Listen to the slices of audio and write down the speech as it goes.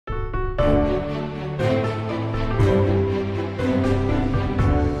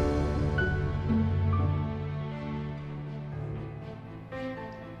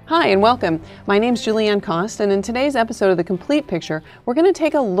Hi and welcome. My name's Julieanne Cost, and in today's episode of The Complete Picture, we're going to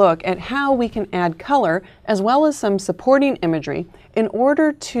take a look at how we can add color as well as some supporting imagery in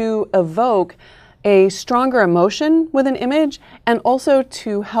order to evoke a stronger emotion with an image and also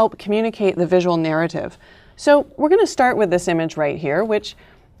to help communicate the visual narrative. So we're going to start with this image right here, which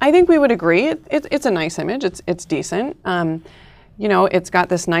I think we would agree it's a nice image. It's decent. You know, it's got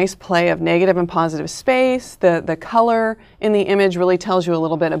this nice play of negative and positive space. The color in the image really tells you a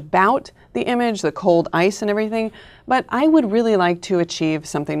little bit about the image, the cold ice and everything, but I would really like to achieve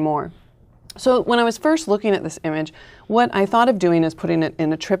something more. So when I was first looking at this image, what I thought of doing is putting it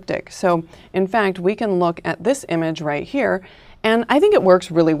in a triptych. So in fact, we can look at this image right here, and I think it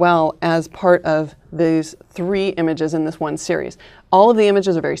works really well as part of these 3 images in this one series. All of the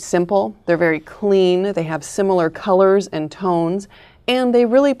images are very simple, they're very clean, they have similar colors and tones, and they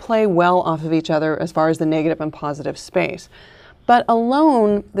really play well off of each other as far as the negative and positive space. But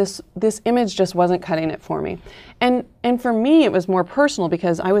alone, this image just wasn't cutting it for me. And for me, it was more personal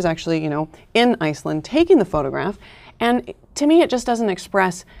because I was actually, in Iceland taking the photograph, and to me, it just doesn't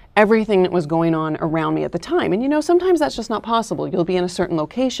express everything that was going on around me at the time. And sometimes that's just not possible. You'll be in a certain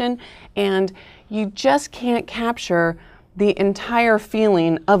location and you just can't capture the entire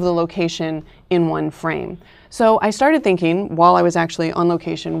feeling of the location in one frame. So I started thinking while I was actually on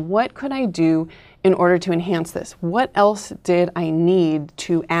location, what could I do in order to enhance this? What else did I need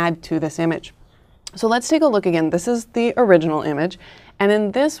to add to this image? So let's take a look again. This is the original image, and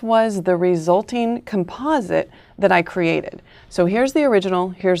then this was the resulting composite that I created. So here's the original,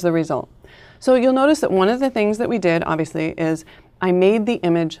 here's the result. So you'll notice that one of the things that we did, obviously, is I made the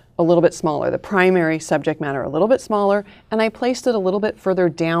image a little bit smaller, the primary subject matter a little bit smaller, and I placed it a little bit further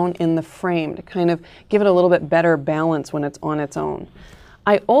down in the frame to kind of give it a little bit better balance when it's on its own.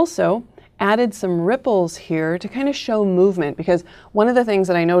 I also added some ripples here to kind of show movement, because one of the things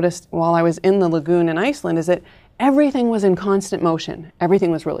that I noticed while I was in the lagoon in Iceland is that everything was in constant motion. Everything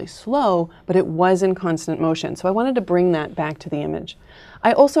was really slow, but it was in constant motion. So I wanted to bring that back to the image.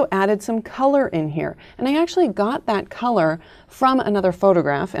 I also added some color in here, and I actually got that color from another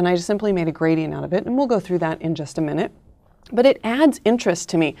photograph, and I just simply made a gradient out of it, and we'll go through that in just a minute. But it adds interest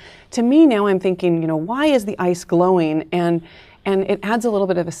to me. To me now I'm thinking, why is the ice glowing? And it adds a little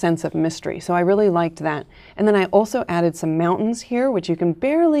bit of a sense of mystery. So I really liked that. And then I also added some mountains here, which you can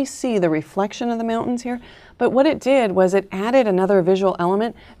barely see the reflection of the mountains here. But what it did was it added another visual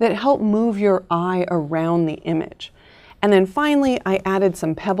element that helped move your eye around the image. And then finally, I added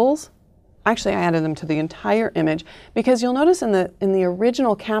some pebbles. Actually, I added them to the entire image because you'll notice in the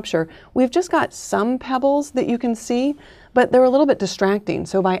original capture, we've just got some pebbles that you can see, but they're a little bit distracting.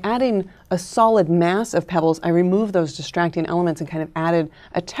 So by adding a solid mass of pebbles, I removed those distracting elements and kind of added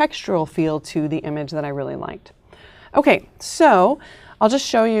a textural feel to the image that I really liked. Okay, so I'll just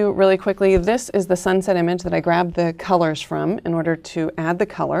show you really quickly. This is the sunset image that I grabbed the colors from in order to add the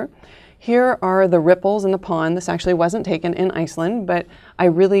color. Here are the ripples in the pond. This actually wasn't taken in Iceland, but I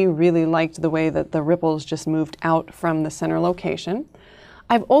really, really liked the way that the ripples just moved out from the center location.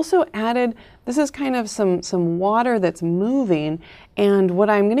 I've also added, this is kind of some water that's moving, and what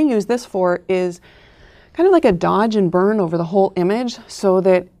I'm going to use this for is kind of like a dodge and burn over the whole image so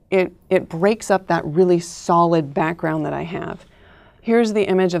that it breaks up that really solid background that I have. Here's the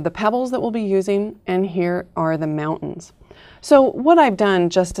image of the pebbles that we'll be using, and here are the mountains. So what I've done,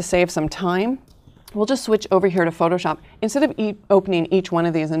 just to save some time, we'll just switch over here to Photoshop. Instead of opening each one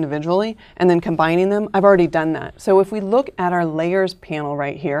of these individually and then combining them, I've already done that. So if we look at our layers panel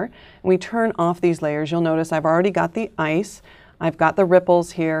right here, and we turn off these layers, you'll notice I've already got the ice, I've got the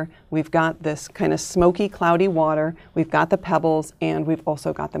ripples here, we've got this kind of smoky, cloudy water, we've got the pebbles, and we've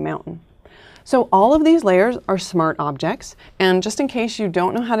also got the mountain. So all of these layers are smart objects, and just in case you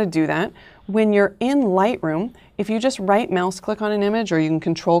don't know how to do that, when you're in Lightroom, if you just right mouse click on an image, or you can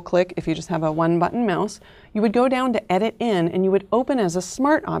control click if you just have a 1-button mouse, you would go down to Edit In and you would open as a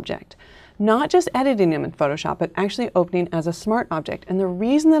smart object. Not just editing them in Photoshop, but actually opening as a smart object. And the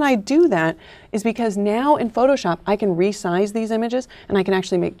reason that I do that is because now in Photoshop I can resize these images and I can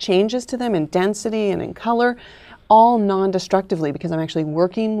actually make changes to them in density and in color, all non-destructively, because I'm actually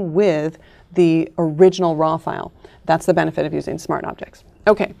working with the original raw file. That's the benefit of using smart objects.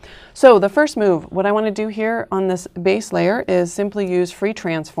 Okay, so the first move, what I want to do here on this base layer is simply use free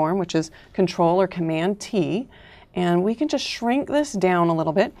transform, which is Control or Command T, and we can just shrink this down a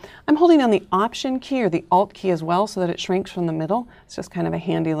little bit. I'm holding down the Option key or the Alt key as well so that it shrinks from the middle. It's just kind of a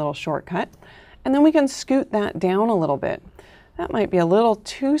handy little shortcut. And then we can scoot that down a little bit. That might be a little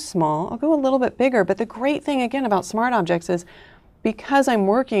too small. I'll go a little bit bigger, but the great thing again about smart objects is because I'm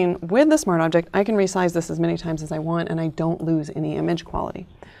working with the smart object, I can resize this as many times as I want and I don't lose any image quality.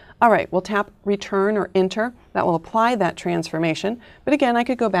 All right, we'll tap return or enter. That will apply that transformation. But again, I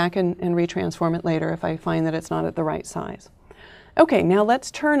could go back and retransform it later if I find that it's not at the right size. Okay, now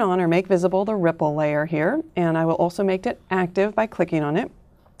let's turn on or make visible the ripple layer here. And I will also make it active by clicking on it.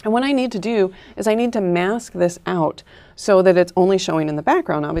 And what I need to do is I need to mask this out so that it's only showing in the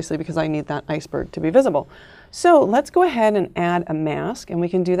background, obviously, because I need that iceberg to be visible. So let's go ahead and add a mask, and we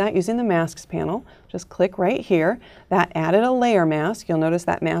can do that using the masks panel. Just click right here. That added a layer mask. You'll notice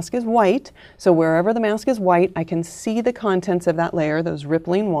that mask is white. So wherever the mask is white, I can see the contents of that layer, those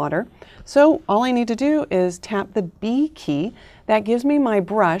rippling water. So all I need to do is tap the B key. That gives me my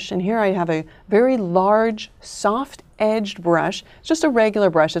brush, and here I have a very large, soft-edged brush. It's just a regular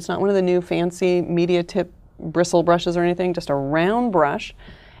brush. It's not one of the new fancy media tip bristle brushes or anything, just a round brush.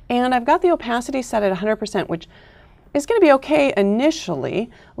 And I've got the opacity set at 100%, which is going to be okay initially.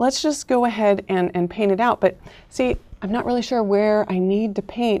 Let's just go ahead and paint it out. But see, I'm not really sure where I need to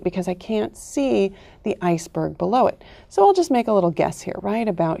paint because I can't see the iceberg below it. So I'll just make a little guess here, right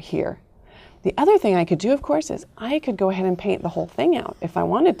about here. The other thing I could do, of course, is I could go ahead and paint the whole thing out if I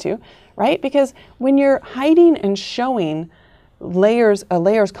wanted to, right? Because when you're hiding and showing a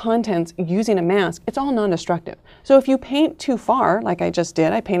layer's contents using a mask, it's all non-destructive. So if you paint too far, like I just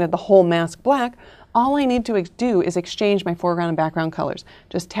did, I painted the whole mask black, all I need to do is exchange my foreground and background colors.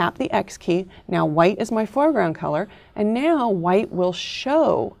 Just tap the X key. Now white is my foreground color, and now white will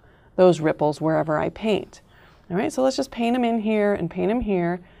show those ripples wherever I paint. All right, so let's just paint them in here and paint them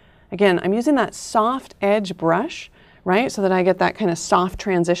here. Again, I'm using that soft edge brush, right, so that I get that kind of soft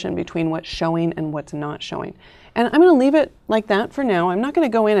transition between what's showing and what's not showing. And I'm going to leave it like that for now. I'm not going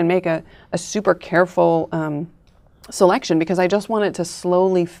to go in and make a super careful selection because I just want it to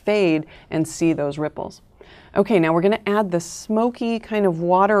slowly fade and see those ripples. Okay, now we're going to add the smoky kind of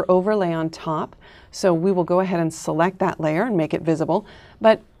water overlay on top. So we will go ahead and select that layer and make it visible.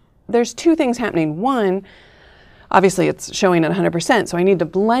 But there's two things happening. One, obviously it's showing at 100%, so I need to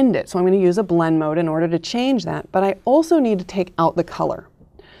blend it. So I'm going to use a blend mode in order to change that. But I also need to take out the color.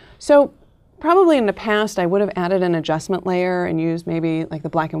 So probably in the past, I would have added an adjustment layer and used maybe like the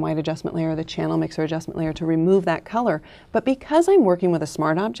black and white adjustment layer, the channel mixer adjustment layer to remove that color. But because I'm working with a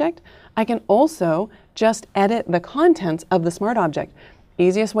smart object, I can also just edit the contents of the smart object.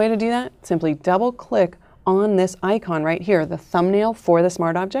 Easiest way to do that, simply double click on this icon right here, the thumbnail for the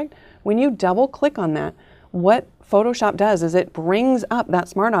smart object. When you double click on that, what Photoshop does is it brings up that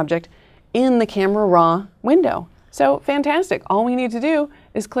smart object in the Camera Raw window. So fantastic. All we need to do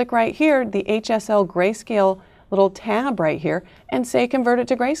is click right here, the HSL grayscale little tab right here, and say convert it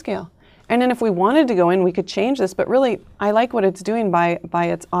to grayscale. And then if we wanted to go in, we could change this, but really I like what it's doing by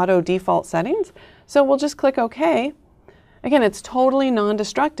its auto default settings. So we'll just click OK. Again, it's totally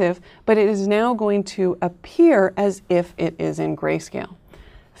non-destructive, but it is now going to appear as if it is in grayscale.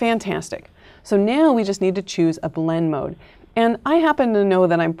 Fantastic. So now we just need to choose a blend mode. And I happen to know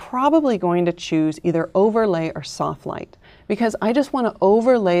that I'm probably going to choose either overlay or soft light because I just want to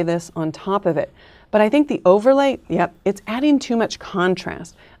overlay this on top of it. But I think the overlay, yep, it's adding too much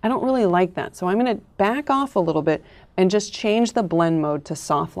contrast. I don't really like that. So I'm going to back off a little bit and just change the blend mode to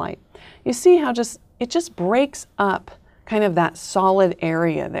soft light. You see how it just breaks up kind of that solid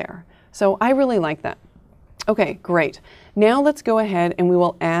area there. So I really like that. Okay, great. Now let's go ahead and we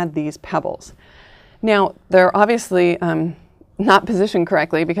will add these pebbles. Now, they're obviously not positioned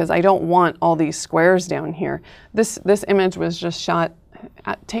correctly because I don't want all these squares down here. This image was just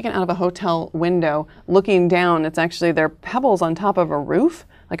taken out of a hotel window looking down. It's actually, they're pebbles on top of a roof,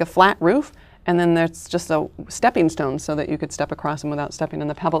 like a flat roof, and then there's just a stepping stone so that you could step across them without stepping in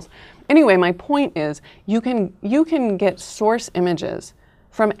the pebbles. Anyway, my point is you can get source images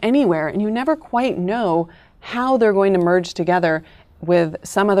from anywhere and you never quite know how they're going to merge together with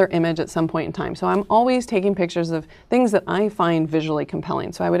some other image at some point in time. So I'm always taking pictures of things that I find visually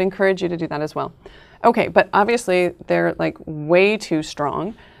compelling. So I would encourage you to do that as well. Okay, but obviously they're like way too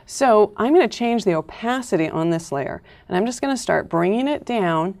strong. So I'm going to change the opacity on this layer. And I'm just going to start bringing it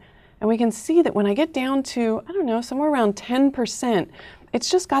down. And we can see that when I get down to, I don't know, somewhere around 10%, it's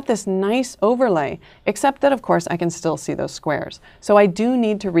just got this nice overlay, except that of course I can still see those squares. So I do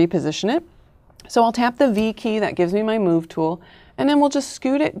need to reposition it. So I'll tap the V key, that gives me my move tool, and then we'll just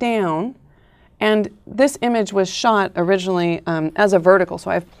scoot it down. And this image was shot originally as a vertical, so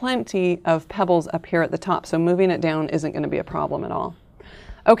I have plenty of pebbles up here at the top, so moving it down isn't going to be a problem at all.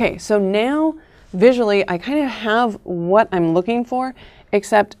 Okay, so now visually I kind of have what I'm looking for,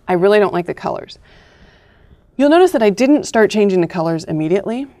 except I really don't like the colors. You'll notice that I didn't start changing the colors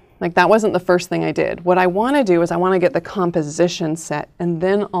immediately. Like that wasn't the first thing I did. What I want to do is I want to get the composition set and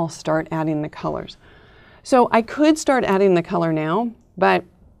then I'll start adding the colors. So I could start adding the color now, but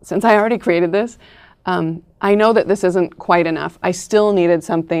since I already created this, I know that this isn't quite enough. I still needed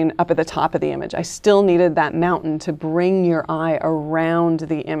something up at the top of the image. I still needed that mountain to bring your eye around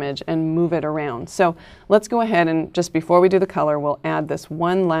the image and move it around. So let's go ahead and just before we do the color, we'll add this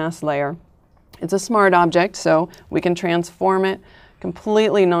one last layer. It's a smart object, so we can transform it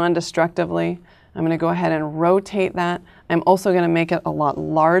completely non-destructively. I'm going to go ahead and rotate that. I'm also going to make it a lot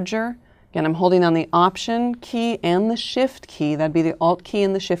larger. Again, I'm holding on the Option key and the Shift key. That'd be the Alt key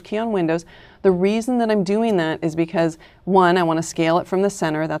and the Shift key on Windows. The reason that I'm doing that is because, one, I want to scale it from the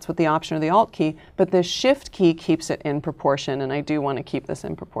center. That's what the Option or the Alt key. But the Shift key keeps it in proportion, and I do want to keep this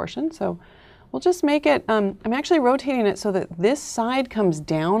in proportion. So we'll just make it, I'm actually rotating it so that this side comes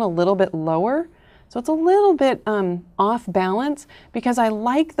down a little bit lower. So it's a little bit off balance because I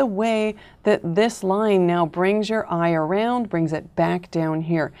like the way that this line now brings your eye around, brings it back down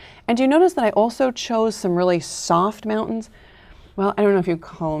here. And do you notice that I also chose some really soft mountains? Well, I don't know if you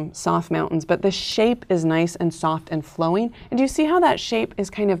call them soft mountains, but the shape is nice and soft and flowing. And do you see how that shape is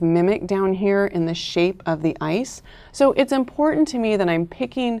kind of mimicked down here in the shape of the ice? So it's important to me that I'm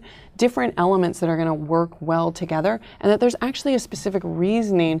picking different elements that are going to work well together and that there's actually a specific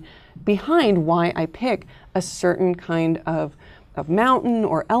reasoning behind why I pick a certain kind of mountain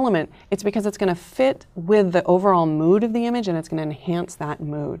or element. It's because it's going to fit with the overall mood of the image and it's going to enhance that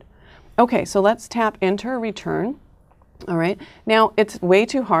mood. Okay, so let's tap Enter, Return. All right, now it's way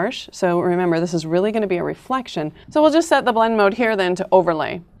too harsh, so remember this is really going to be a reflection. So we'll just set the blend mode here then to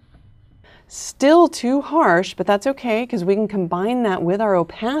overlay. Still too harsh, but that's okay because we can combine that with our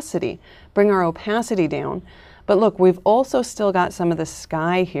opacity, bring our opacity down. But look, we've also still got some of the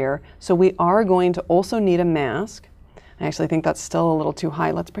sky here, so we are going to also need a mask. I actually think that's still a little too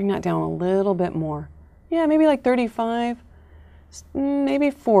high. Let's bring that down a little bit more. Yeah, maybe like 35, maybe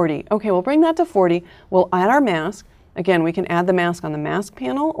 40. Okay, we'll bring that to 40. We'll add our mask. Again, we can add the mask on the mask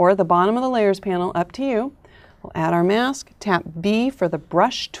panel or the bottom of the layers panel, up to you. We'll add our mask, tap B for the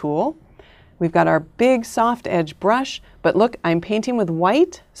brush tool. We've got our big soft edge brush, but look, I'm painting with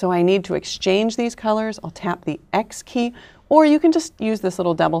white, so I need to exchange these colors. I'll tap the X key, or you can just use this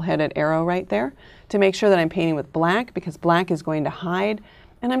little double-headed arrow right there to make sure that I'm painting with black because black is going to hide,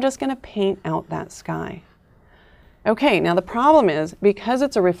 and I'm just going to paint out that sky. Okay, now the problem is, because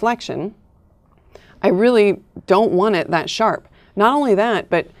it's a reflection, I really don't want it that sharp. Not only that,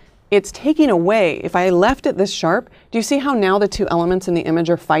 but it's taking away, if I left it this sharp, do you see how now the two elements in the image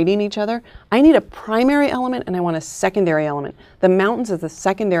are fighting each other? I need a primary element and I want a secondary element. The mountains is the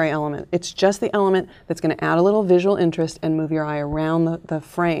secondary element. It's just the element that's going to add a little visual interest and move your eye around the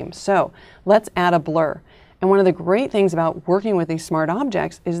frame. So let's add a blur. And one of the great things about working with these smart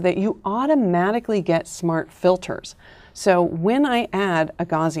objects is that you automatically get smart filters. So when I add a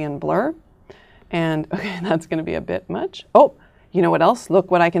Gaussian blur, and okay, that's going to be a bit much. Oh, you know what else? Look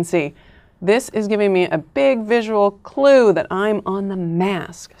what I can see. This is giving me a big visual clue that I'm on the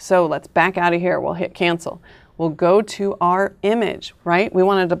mask. So let's back out of here. We'll hit cancel. We'll go to our image, right? We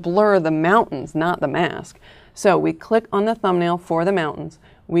wanted to blur the mountains, not the mask. So we click on the thumbnail for the mountains.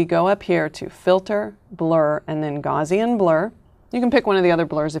 We go up here to Filter, Blur, and then Gaussian Blur. You can pick one of the other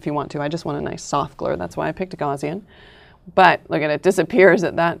blurs if you want to. I just want a nice soft blur. That's why I picked a Gaussian. But look at it, disappears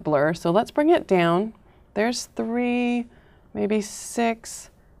at that blur. So let's bring it down. There's 3, maybe 6.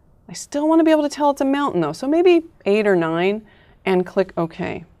 I still want to be able to tell it's a mountain though. So maybe 8 or 9 and click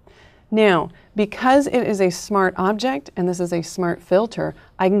OK. Now, because it is a smart object and this is a smart filter,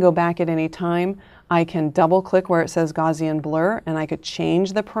 I can go back at any time. I can double click where it says Gaussian blur and I could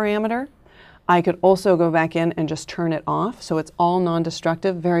change the parameter. I could also go back in and just turn it off, so it's all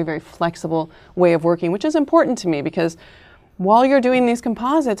non-destructive, very, very flexible way of working, which is important to me because while you're doing these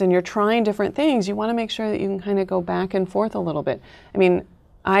composites and you're trying different things, you want to make sure that you can kind of go back and forth a little bit. I mean,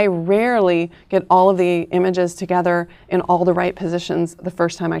 I rarely get all of the images together in all the right positions the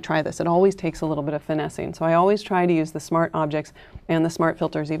first time I try this. It always takes a little bit of finessing, so I always try to use the smart objects and the smart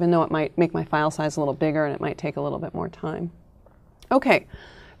filters, even though it might make my file size a little bigger and it might take a little bit more time. Okay.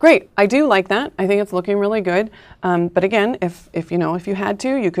 Great, I do like that. I think it's looking really good. But again, if you had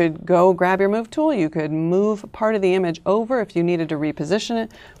to, you could go grab your move tool. You could move part of the image over if you needed to reposition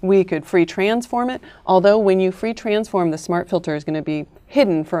it. We could free transform it. Although when you free transform, the smart filter is going to be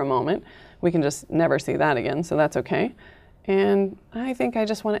hidden for a moment. We can just never see that again, so that's okay. And I think I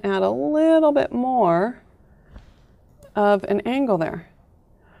just want to add a little bit more of an angle there.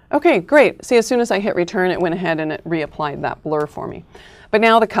 Okay, great. See, as soon as I hit return, it went ahead and it reapplied that blur for me. But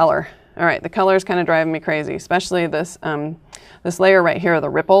now the color. All right, the color is kind of driving me crazy, especially this, this layer right here, the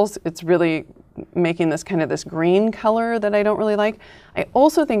ripples. It's really making this kind of this green color that I don't really like. I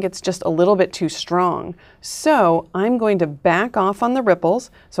also think it's just a little bit too strong. So I'm going to back off on the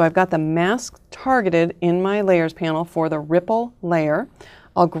ripples. So I've got the mask targeted in my layers panel for the ripple layer.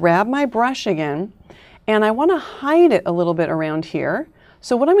 I'll grab my brush again, and I want to hide it a little bit around here.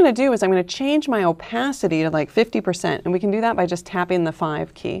 So what I'm going to do is I'm going to change my opacity to like 50%, and we can do that by just tapping the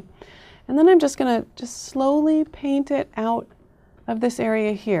 5 key. And then I'm just going to just slowly paint it out of this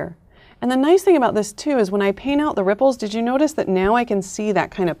area here. And the nice thing about this too is when I paint out the ripples, did you notice that now I can see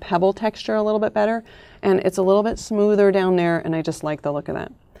that kind of pebble texture a little bit better? And it's a little bit smoother down there, and I just like the look of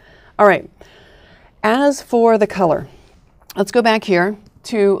that. All right, as for the color, let's go back here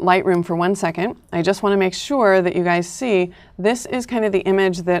to Lightroom for 1 second. I just want to make sure that you guys see this is kind of the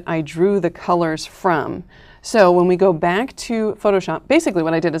image that I drew the colors from. So when we go back to Photoshop, basically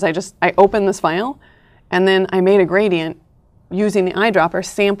what I did is I opened this file, and then I made a gradient using the eyedropper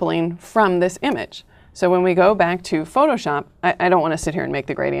sampling from this image. So when we go back to Photoshop, I don't want to sit here and make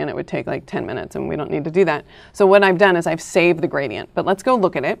the gradient. It would take like 10 minutes, and we don't need to do that. So what I've done is I've saved the gradient, but let's go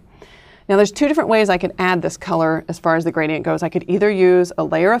look at it. Now there's 2 different ways I could add this color as far as the gradient goes. I could either use a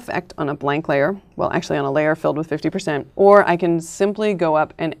layer effect on a blank layer, well actually on a layer filled with 50%, or I can simply go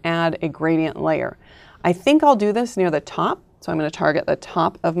up and add a gradient layer. I think I'll do this near the top, so I'm going to target the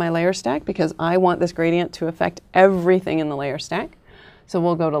top of my layer stack because I want this gradient to affect everything in the layer stack. So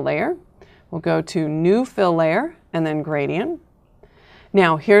we'll go to Layer, we'll go to New Fill Layer, and then Gradient.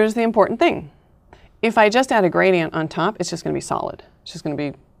 Now here's the important thing. If I just add a gradient on top, it's just going to be solid. It's just going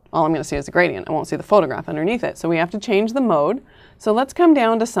to be all I'm going to see is the gradient. I won't see the photograph underneath it. So we have to change the mode. So let's come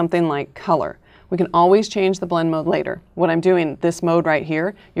down to something like color. We can always change the blend mode later. What I'm doing, this mode right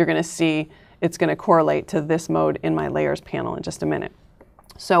here, you're going to see it's going to correlate to this mode in my layers panel in just a minute.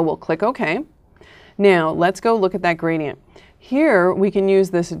 So we'll click OK. Now let's go look at that gradient. Here we can use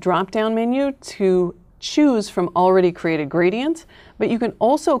this drop-down menu to choose from already created gradients, but you can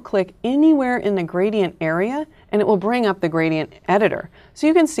also click anywhere in the gradient area and it will bring up the gradient editor. So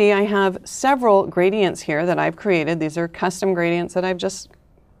you can see I have several gradients here that I've created. These are custom gradients that I've just,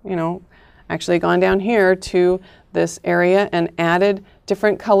 actually gone down here to this area and added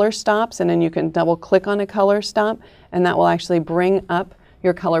different color stops, and then you can double click on a color stop and that will actually bring up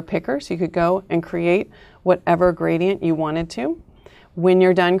your color picker so you could go and create whatever gradient you wanted to. When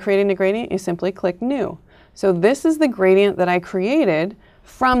you're done creating the gradient, you simply click New. So this is the gradient that I created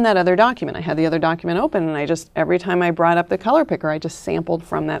from that other document. I had the other document open and every time I brought up the color picker, I just sampled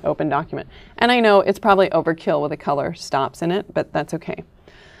from that open document. And I know it's probably overkill with the color stops in it, but that's okay.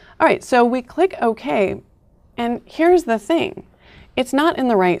 All right, so we click OK, and here's the thing. It's not in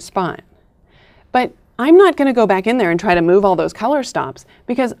the right spot. But I'm not going to go back in there and try to move all those color stops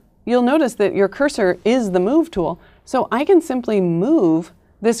because you'll notice that your cursor is the move tool. So I can simply move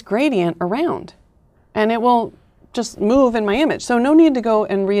this gradient around and it will just move in my image. So no need to go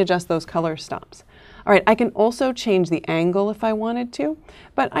and readjust those color stops. All right, I can also change the angle if I wanted to,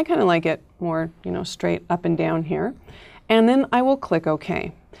 but I kind of like it more, straight up and down here. And then I will click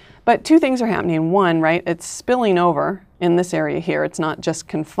OK. But 2 things are happening. One, right, it's spilling over in this area here. It's not just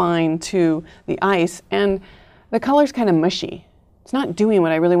confined to the ice, and the color's kind of mushy. It's not doing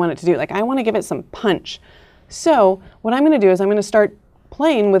what I really want it to do. Like I want to give it some punch. So what I'm going to do is I'm going to start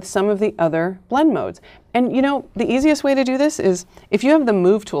playing with some of the other blend modes. And the easiest way to do this is if you have the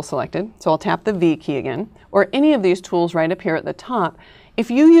Move tool selected, so I'll tap the V key again, or any of these tools right up here at the top, if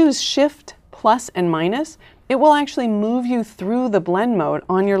you use Shift plus and minus, it will actually move you through the blend mode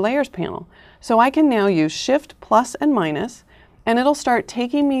on your layers panel. So I can now use Shift plus and minus, and it'll start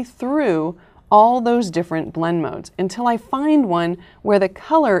taking me through all those different blend modes until I find one where the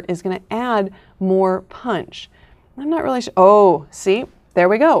color is going to add more punch. I'm not really sure. Oh, see, there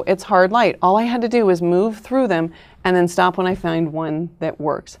we go. It's hard light. All I had to do was move through them and then stop when I find one that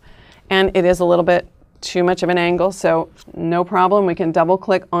works. And it is a little bit too much of an angle, so no problem. We can double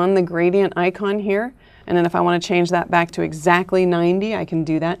click on the gradient icon here. And then if I want to change that back to exactly 90, I can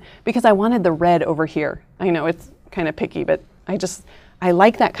do that because I wanted the red over here. I know it's kind of picky, but I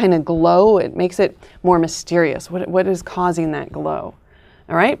like that kind of glow. It makes it more mysterious. What is causing that glow?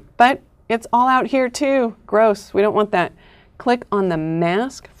 All right, but it's all out here too. Gross, we don't want that. Click on the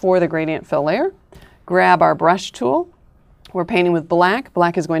mask for the gradient fill layer. Grab our brush tool. We're painting with black.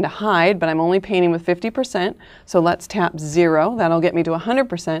 Black is going to hide, but I'm only painting with 50%. So let's tap 0. That'll get me to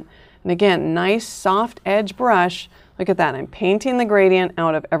 100%. And again, nice soft edge brush. Look at that. I'm painting the gradient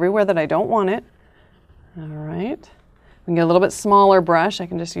out of everywhere that I don't want it. All right. We can get a little bit smaller brush. I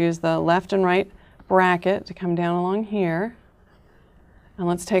can just use the left and right bracket to come down along here. And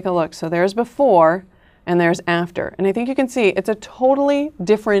let's take a look. So there's before. and there's after. And I think you can see it's a totally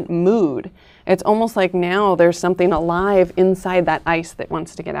different mood. It's almost like now there's something alive inside that ice that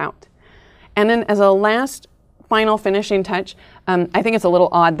wants to get out. And then as a last final finishing touch, I think it's a little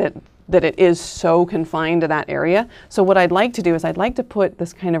odd that it is so confined to that area. So what I'd like to do is I'd like to put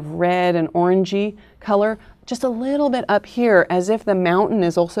this kind of red and orangey color just a little bit up here, as if the mountain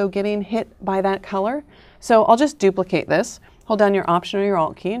is also getting hit by that color. So I'll just duplicate this. Hold down your Option or your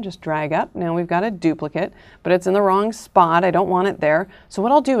Alt key and just drag up. Now we've got a duplicate, but it's in the wrong spot. I don't want it there. So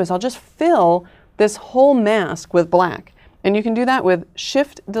what I'll do is I'll just fill this whole mask with black. And you can do that with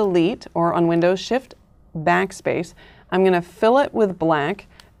Shift Delete, or on Windows Shift Backspace. I'm going to fill it with black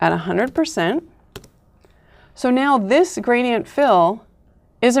at 100%. So now this gradient fill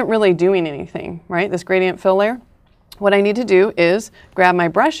isn't really doing anything, right? This gradient fill layer. What I need to do is grab my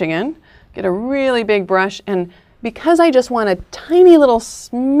brush again, get a really big brush, and because I just want a tiny little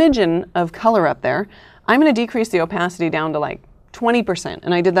smidgen of color up there, I'm going to decrease the opacity down to like 20%.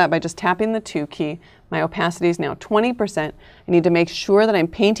 And I did that by just tapping the 2 key. My opacity is now 20%. I need to make sure that I'm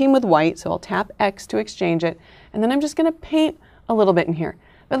painting with white, so I'll tap X to exchange it. And then I'm just going to paint a little bit in here.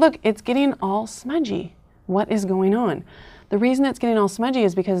 But look, it's getting all smudgy. What is going on? The reason it's getting all smudgy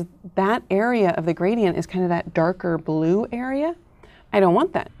is because that area of the gradient is kind of that darker blue area. I don't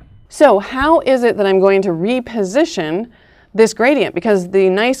want that. So how is it that I'm going to reposition this gradient? Because the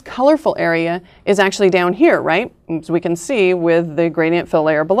nice colorful area is actually down here, right? As we can see with the gradient fill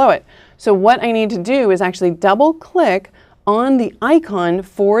layer below it. So what I need to do is actually double click on the icon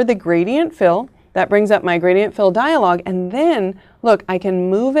for the gradient fill. That brings up my gradient fill dialog, and then look, I can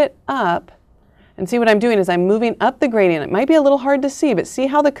move it up. And see what I'm doing is I'm moving up the gradient. It might be a little hard to see, but see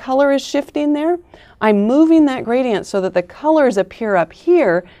how the color is shifting there? I'm moving that gradient so that the colors appear up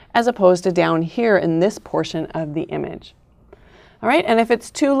here as opposed to down here in this portion of the image. All right, and if it's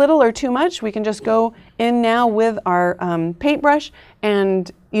too little or too much, we can just go in now with our paintbrush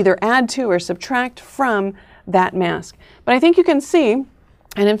and either add to or subtract from that mask. But I think you can see,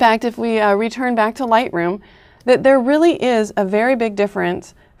 and in fact, if we return back to Lightroom, that there really is a very big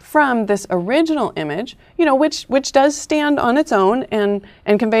difference from this original image, you know, which does stand on its own and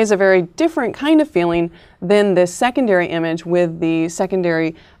conveys a very different kind of feeling than this secondary image with the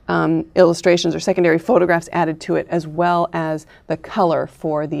secondary illustrations or secondary photographs added to it, as well as the color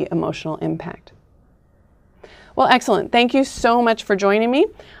for the emotional impact. Well, excellent. Thank you so much for joining me.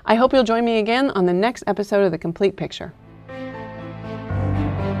 I hope you'll join me again on the next episode of The Complete Picture.